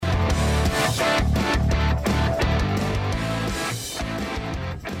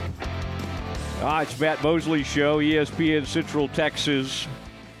It's Matt Mosley Show, ESPN Central Texas.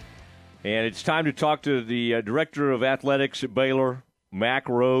 And it's time to talk to the Director of Athletics at Baylor, Mack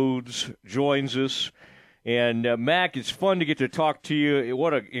Rhoades, joins us. And, Mack, it's fun to get to talk to you.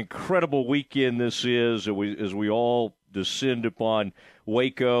 What an incredible weekend this is as we all descend upon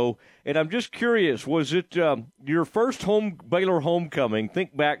Waco. And I'm just curious, was it your first Baylor homecoming?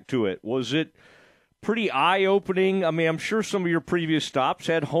 Think back to it. Was it pretty eye-opening? I mean, I'm sure some of your previous stops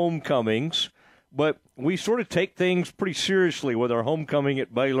had homecomings, but we sort of take things pretty seriously with our homecoming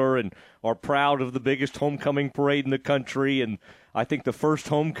at Baylor and are proud of the biggest homecoming parade in the country, and I think the first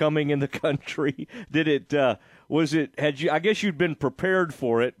homecoming in the country. I guess you'd been prepared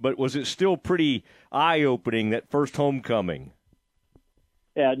for it, but was it still pretty eye-opening, that first homecoming?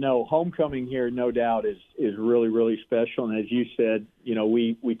 Yeah, no, homecoming here, no doubt, is really, really special. And as you said,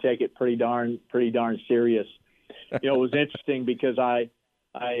 we take it pretty darn serious. It was interesting because I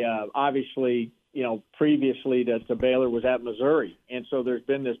obviously, previously to Baylor was at Missouri. And so there's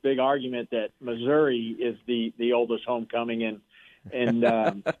been this big argument that Missouri is the oldest homecoming and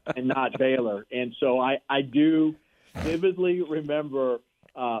not Baylor. And so I do vividly remember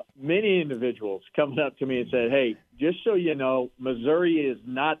many individuals coming up to me and said, hey, just so you know, Missouri is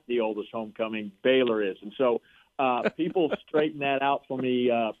not the oldest homecoming, Baylor is. And so people straighten that out for me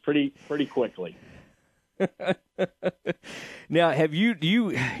pretty quickly. Now, have you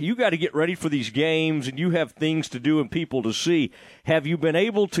got to get ready for these games, and you have things to do and people to see. Have you been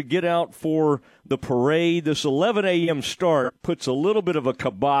able to get out for the parade? This 11 a.m. start puts a little bit of a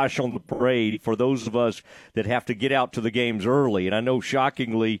kibosh on the parade for those of us that have to get out to the games early. And I know,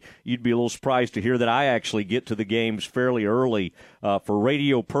 shockingly, you'd be a little surprised to hear that I actually get to the games fairly early for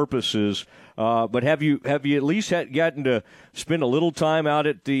radio purposes. But have you at least gotten to spend a little time out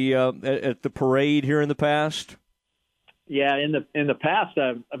at the parade here in the past? Yeah, in the past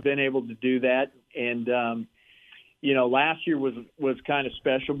I've been able to do that, and last year was kind of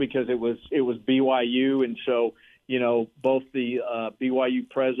special because it was BYU, and so both the BYU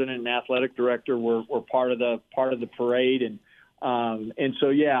president and athletic director were part of the parade, and so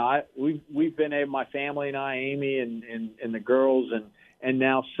we've been able, my family and I, Amy and the girls and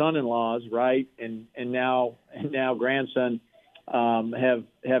now son-in-laws, right, and now grandson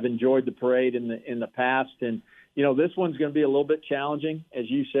have enjoyed the parade in the past, and this one's going to be a little bit challenging, as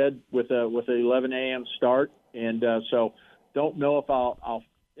you said, with the 11 a.m. start, and so don't know if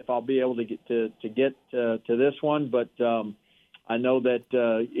I'll be able to get to this one, but I know that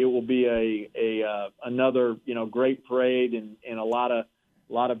it will be another great parade and a lot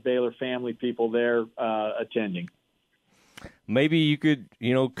of Baylor family people there attending. Maybe you could,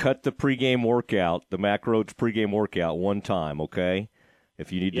 cut the pregame workout, the Mack Rhoades pregame workout one time, okay?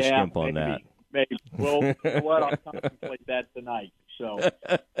 If you need to skimp on that. Maybe. Well, I'll contemplate that tonight. So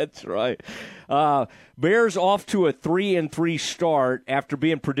that's right. Bears off to a 3-3 start after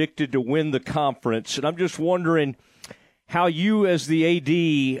being predicted to win the conference, and I'm just wondering how you, as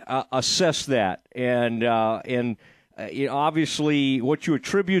the AD, assess that, and obviously what you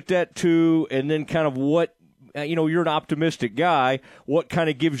attribute that to, and then kind of what. You're an optimistic guy. What kind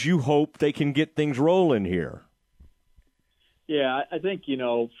of gives you hope they can get things rolling here? Yeah, I think,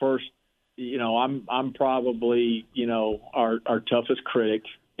 first, I'm probably, our toughest critic.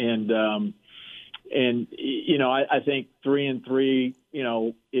 And I think 3-3,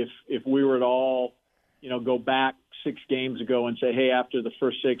 if we were at all, go back 6 games ago and say, hey, after the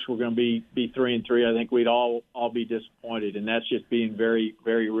first 6, we're going to be 3-3, I think we'd all be disappointed. And that's just being very,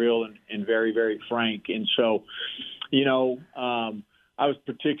 very real and very, very frank. And so, I was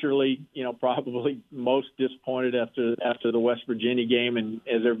particularly, probably most disappointed after the West Virginia game. And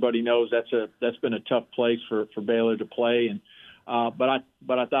as everybody knows, that's been a tough place for Baylor to play. And but I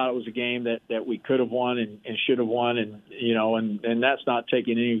thought it was a game that we could have won and should have won, and that's not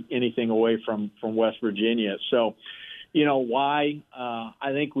taking anything away from West Virginia. So, why?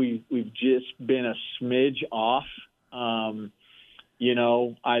 I think we've just been a smidge off.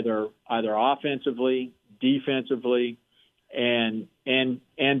 Either offensively, defensively, and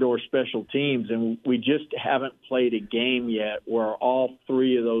or special teams, and we just haven't played a game yet where all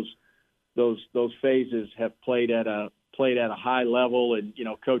 3 of those phases have played at a high level. And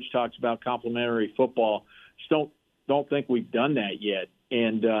Coach talks about complementary football. Just don't think we've done that yet.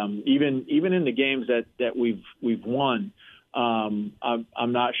 And even in the games that we've won, I'm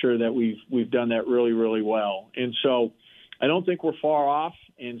not sure that we've done that really, really well. And so I don't think we're far off.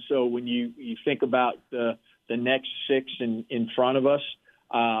 And so when you think about the next 6 in front of us,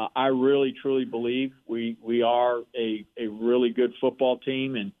 I really, truly believe we are a really good football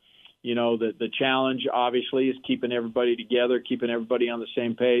team. And, the challenge, obviously, is keeping everybody together, keeping everybody on the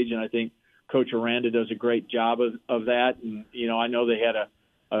same page. And I think Coach Aranda does a great job of that. And, I know they had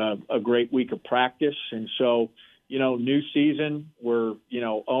a great week of practice. And so, new season, we're,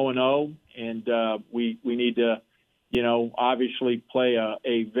 0-0, and we need to, obviously play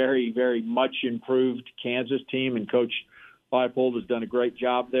a very, very much improved Kansas team. And Coach Leipold has done a great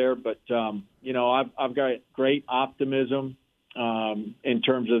job there. But, I've got great optimism in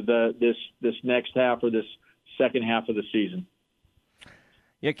terms of this next half or this second half of the season.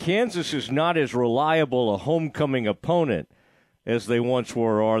 Yeah, Kansas is not as reliable a homecoming opponent as they once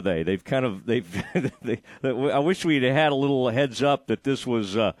were, are they? I wish we'd had a little heads up that this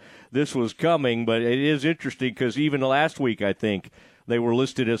was coming, but it is interesting because even last week, I think, they were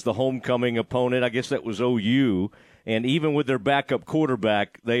listed as the homecoming opponent. I guess that was OU. And even with their backup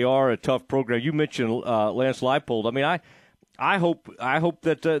quarterback, they are a tough program. You mentioned Lance Leipold. I mean, I hope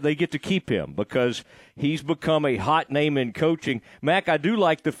that they get to keep him because he's become a hot name in coaching. Mac, I do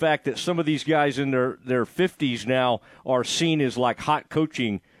like the fact that some of these guys in their 50s now are seen as like hot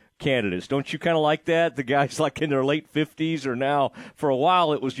coaching candidates. Don't you kind of like that? The guys like in their late 50s are now, for a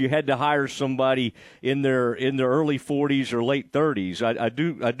while it was you had to hire somebody in their early 40s or late 30s. I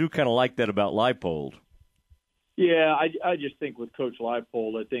do kind of like that about Leipold. Yeah, I just think with Coach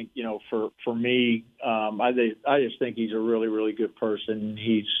Leipold, I think, for me, I just think he's a really, really good person.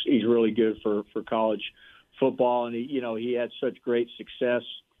 He's really good for college football, and he had such great success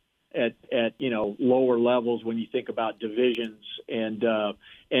at lower levels when you think about divisions, and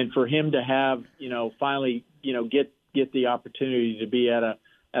for him to have finally get the opportunity to be at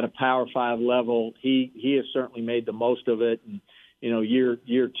a Power 5 level, he has certainly made the most of it, and year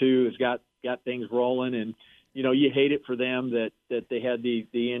two has got things rolling. And you hate it for them that they had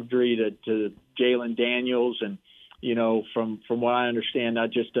the injury to Jalen Daniels, and from what I understand,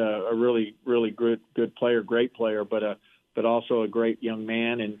 not just a really, really good player, great player, but also a great young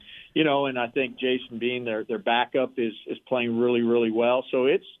man. And and I think Jason Bean, their backup, is playing really, really well. So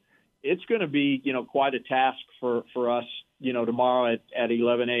it's going to be quite a task for us tomorrow at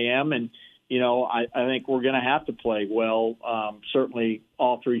 11 a.m. And I think we're going to have to play well. Certainly,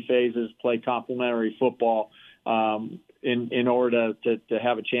 all three phases, play complementary football in order to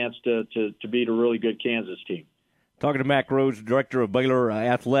have a chance to beat a really good Kansas team. Talking to Mack Rhoades, Director of Baylor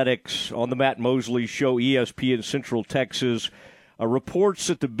Athletics, on the Matt Mosley Show, ESPN Central Texas. Reports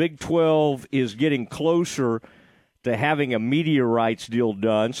that the Big 12 is getting closer to having a media rights deal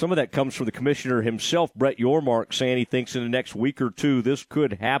done. Some of that comes from the commissioner himself, Brett Yormark, saying he thinks in the next week or two this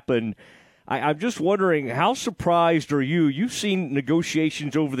could happen. I'm just wondering, how surprised are you? You've seen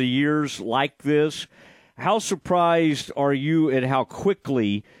negotiations over the years like this. How surprised are you at how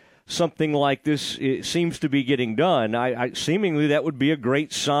quickly something like this seems to be getting done? Seemingly that would be a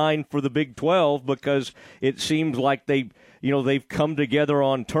great sign for the Big 12 because it seems like they've come together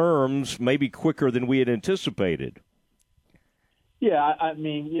on terms maybe quicker than we had anticipated. Yeah, I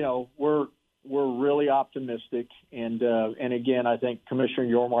mean, we're really optimistic, and again, I think Commissioner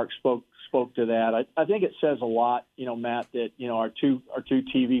Yormark spoke to that. I think it says a lot, Matt, that our two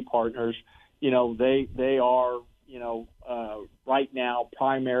TV partners, they are right now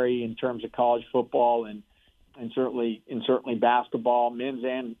primary in terms of college football and certainly basketball, men's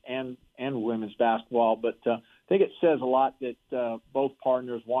and women's basketball. But I think it says a lot that both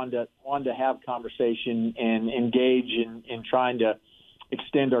partners wanted to have conversation and engage in trying to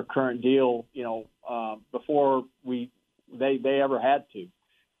extend our current deal, before they ever had to.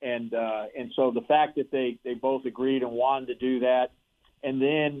 And so the fact that they both agreed and wanted to do that, and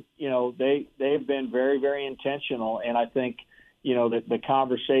then they've been very, very intentional. And I think that the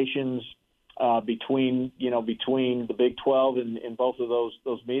conversations between the Big 12 and both of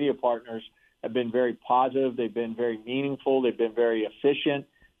those media partners have been very positive. They've been very meaningful. They've been very efficient.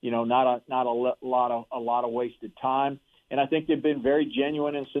 Not a lot of wasted time. And I think they've been very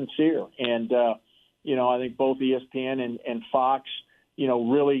genuine and sincere. And I think both ESPN and Fox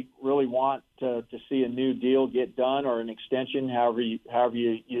really want to see a new deal get done, or an extension, however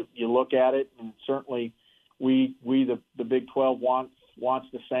you look at it. And certainly we the Big 12 wants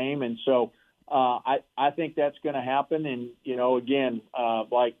the same. And so I think that's going to happen. And again,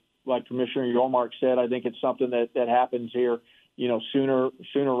 like Commissioner Yormark said, I think it's something that happens here sooner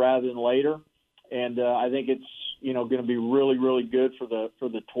rather than later. And I think it's going to be really, really good for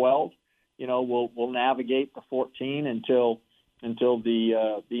the 12. We'll navigate the 14 until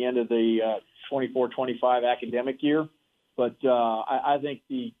the end of the 24-25 academic year. But I think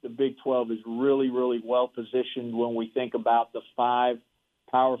the Big 12 is really, really well positioned when we think about the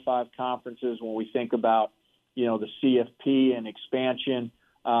Power 5 conferences, when we think about the CFP and expansion.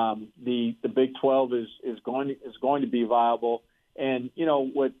 The Big 12 is going to be viable. And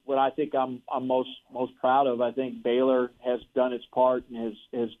what I think I'm most proud of, I think Baylor has done its part and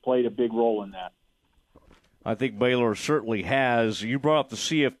has played a big role in that. I think Baylor certainly has. You brought up the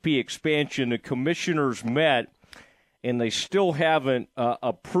CFP expansion. The commissioners met, and they still haven't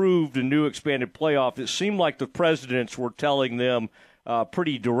approved a new expanded playoff. It seemed like the presidents were telling them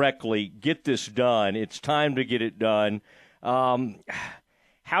pretty directly, get this done. It's time to get it done.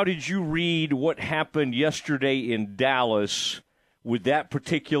 How did you read what happened yesterday in Dallas with that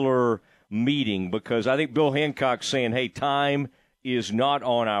particular meeting? Because I think Bill Hancock's saying, hey, time is not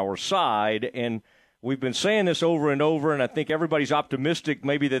on our side, and we've been saying this over and over, and I think everybody's optimistic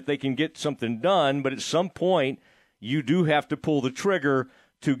maybe that they can get something done, but at some point you do have to pull the trigger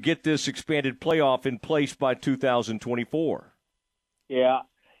to get this expanded playoff in place by 2024. Yeah.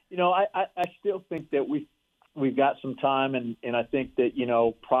 I still think that we've got some time, and I think that,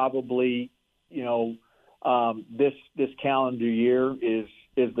 probably, this calendar year is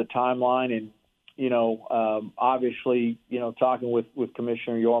the timeline. And, obviously, talking with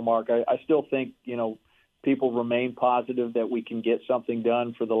Commissioner Yormark, I still think, people remain positive that we can get something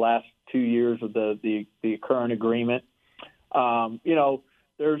done for the last 2 years of the current agreement.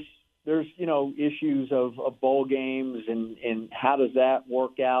 There's issues of bowl games and how does that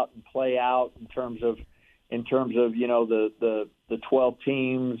work out and play out in terms of the 12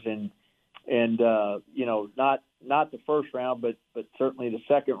 teams and not the first round, but certainly the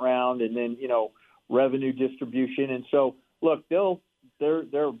second round, and then revenue distribution. And so look, there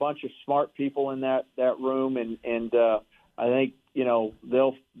are a bunch of smart people in that room, and I think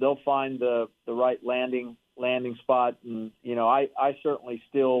they'll find the right landing spot. And I certainly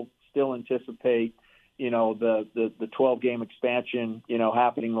still anticipate the 12 game expansion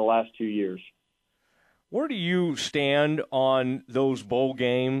happening the last 2 years. Where do you stand on those bowl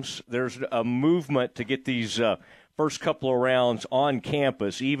games? There's a movement to get these first couple of rounds on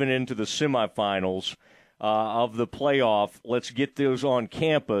campus, even into the semifinals of the playoff. Let's get those on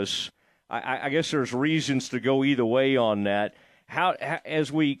campus. I guess there's reasons to go either way on that. How as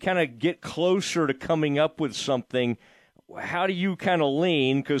we kind of get closer to coming up with something, how do you kind of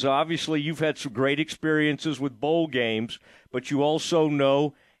lean? Because obviously you've had some great experiences with bowl games, but you also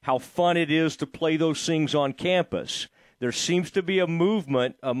know how fun it is to play those things on campus. There seems to be a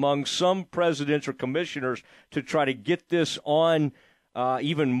movement among some presidents or commissioners to try to get this on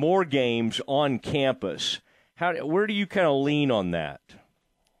even more games on campus. Where do you kind of lean on that?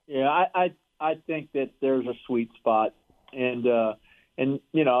 Yeah, I think that there's a sweet spot, and that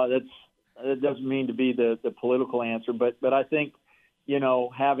doesn't mean to be the political answer, but I think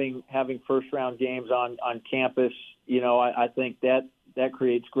having first round games on campus, I think that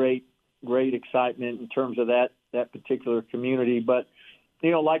creates great excitement in terms of that particular community. But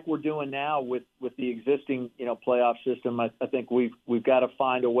like we're doing now with the existing playoff system, I think we've got to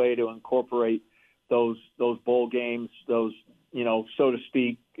find a way to incorporate those bowl games, those so to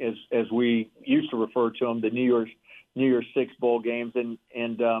speak, as we used to refer to them, the New Year's Six bowl games, and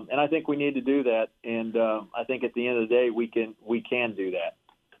I think we need to do that. And I think at the end of the day we can do that.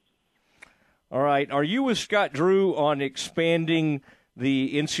 All right, are you with Scott Drew on expanding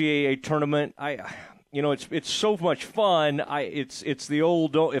the NCAA tournament? It's so much fun. It's the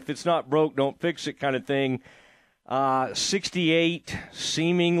old if it's not broke, don't fix it kind of thing. 68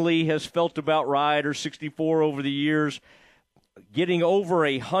 seemingly has felt about right, or 64 over the years. Getting over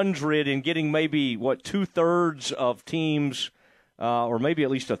 100 and getting maybe 2/3 of teams, or maybe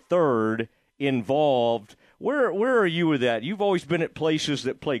at least a third involved. Where are you with that? You've always been at places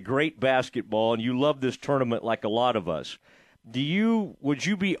that play great basketball, and you love this tournament like a lot of us. Would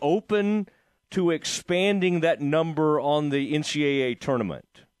you be open to expanding that number on the NCAA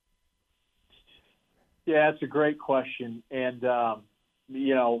tournament? Yeah, that's a great question. And,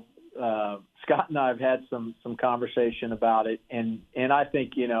 Scott and I have had some conversation about it. And I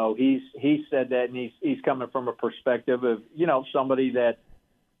think, he's said that, and he's coming from a perspective of, somebody that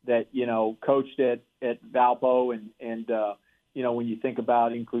coached at Valpo and when you think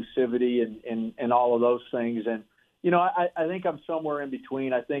about inclusivity and all of those things. And, I think I'm somewhere in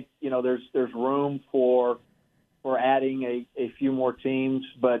between. I think, there's room for adding a few more teams,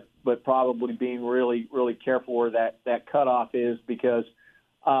 but probably being really, really careful where that cutoff is, because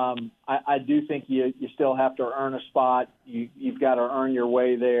I do think you still have to earn a spot. You've got to earn your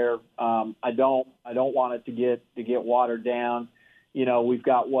way there. I don't want it to get watered down. We've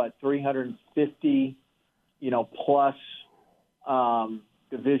got 350, plus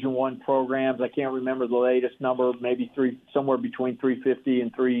Division I programs. I can't remember the latest number, maybe somewhere between 350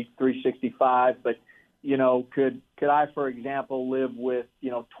 and 365. But, could I, for example, live with,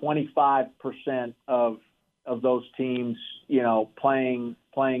 25% of of those teams, playing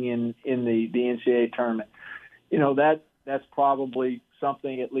in the NCAA tournament. That's probably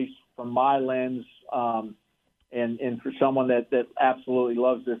something, at least from my lens, and for someone that absolutely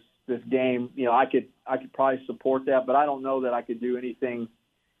loves this game, I could probably support that, but I don't know that I could do anything,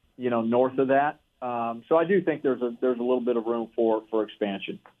 north of that. So I do think there's a little bit of room for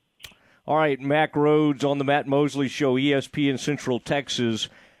expansion. All right, Mack Rhoades on the Matt Mosley Show, ESPN Central Texas.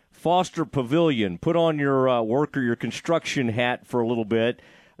 Foster Pavilion, put on your worker, your construction hat for a little bit.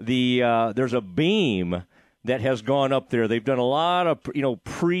 There's a beam that has gone up there. They've done a lot of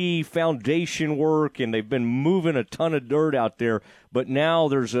pre-foundation work, and they've been moving a ton of dirt out there. But now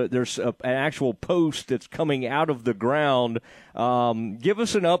there's an actual post that's coming out of the ground. Give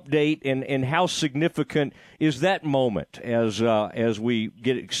us an update, and how significant is that moment as we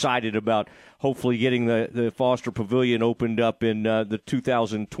get excited about hopefully getting the Foster Pavilion opened up in the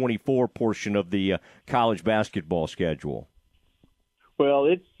 2024 portion of the college basketball schedule? Well,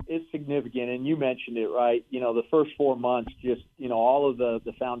 it's significant, and you mentioned it, right? The first 4 months, just all of the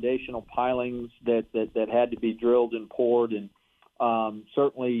foundational pilings that had to be drilled and poured, and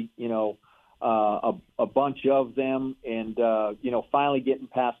certainly a bunch of them, and finally getting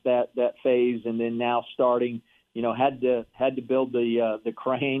past that phase, and then now starting, had to build the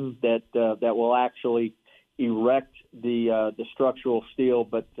crane that will actually erect the structural steel,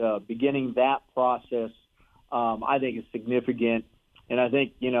 but beginning that process, I think is significant. And I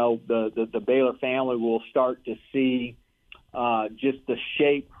think, the Baylor family will start to see just the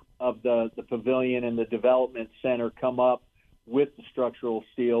shape of the pavilion and the development center come up with the structural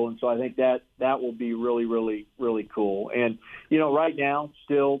steel. And so I think that will be really, really, really cool. And, right now,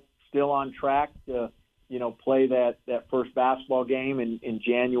 still on track to, play that first basketball game in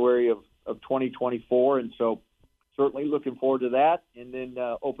January of 2024. And so certainly looking forward to that. And then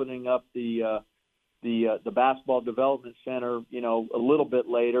opening up the basketball development center, a little bit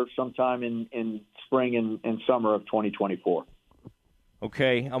later, sometime in spring and summer of 2024.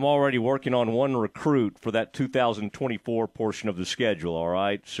 Okay, I'm already working on one recruit for that 2024 portion of the schedule. All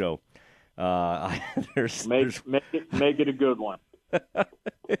right, so make it a good one.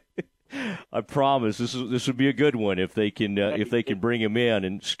 I promise this would be a good one if they can bring him in.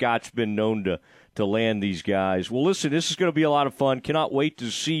 And Scott's been known to land these guys. Well, listen, this is going to be a lot of fun. Cannot wait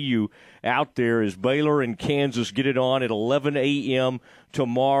to see you out there as Baylor and Kansas get it on at 11 a.m.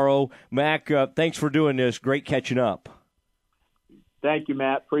 tomorrow. Mack, thanks for doing this. Great catching up. Thank you,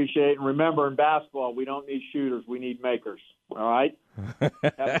 Matt. Appreciate it. And remember, in basketball, we don't need shooters. We need makers. All right?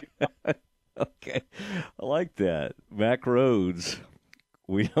 Okay. I like that. Mack Rhoades.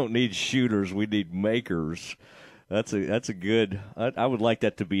 We don't need shooters. We need makers. That's a good. I would like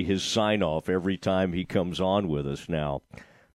that to be his sign off every time he comes on with us now.